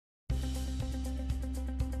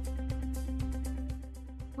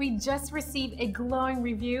We just received a glowing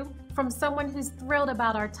review from someone who's thrilled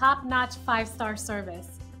about our top-notch 5-star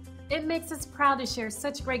service. It makes us proud to share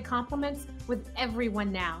such great compliments with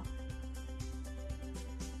everyone now.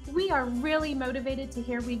 We are really motivated to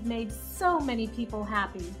hear we've made so many people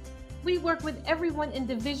happy. We work with everyone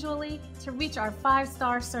individually to reach our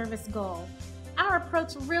 5-star service goal. Our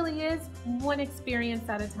approach really is one experience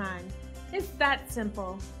at a time. It's that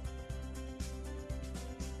simple.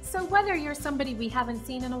 So whether you're somebody we haven't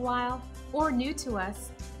seen in a while or new to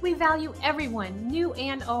us, we value everyone, new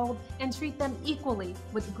and old, and treat them equally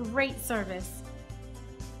with great service.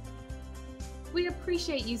 We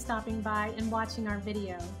appreciate you stopping by and watching our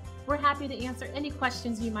video. We're happy to answer any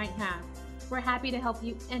questions you might have. We're happy to help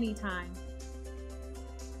you anytime.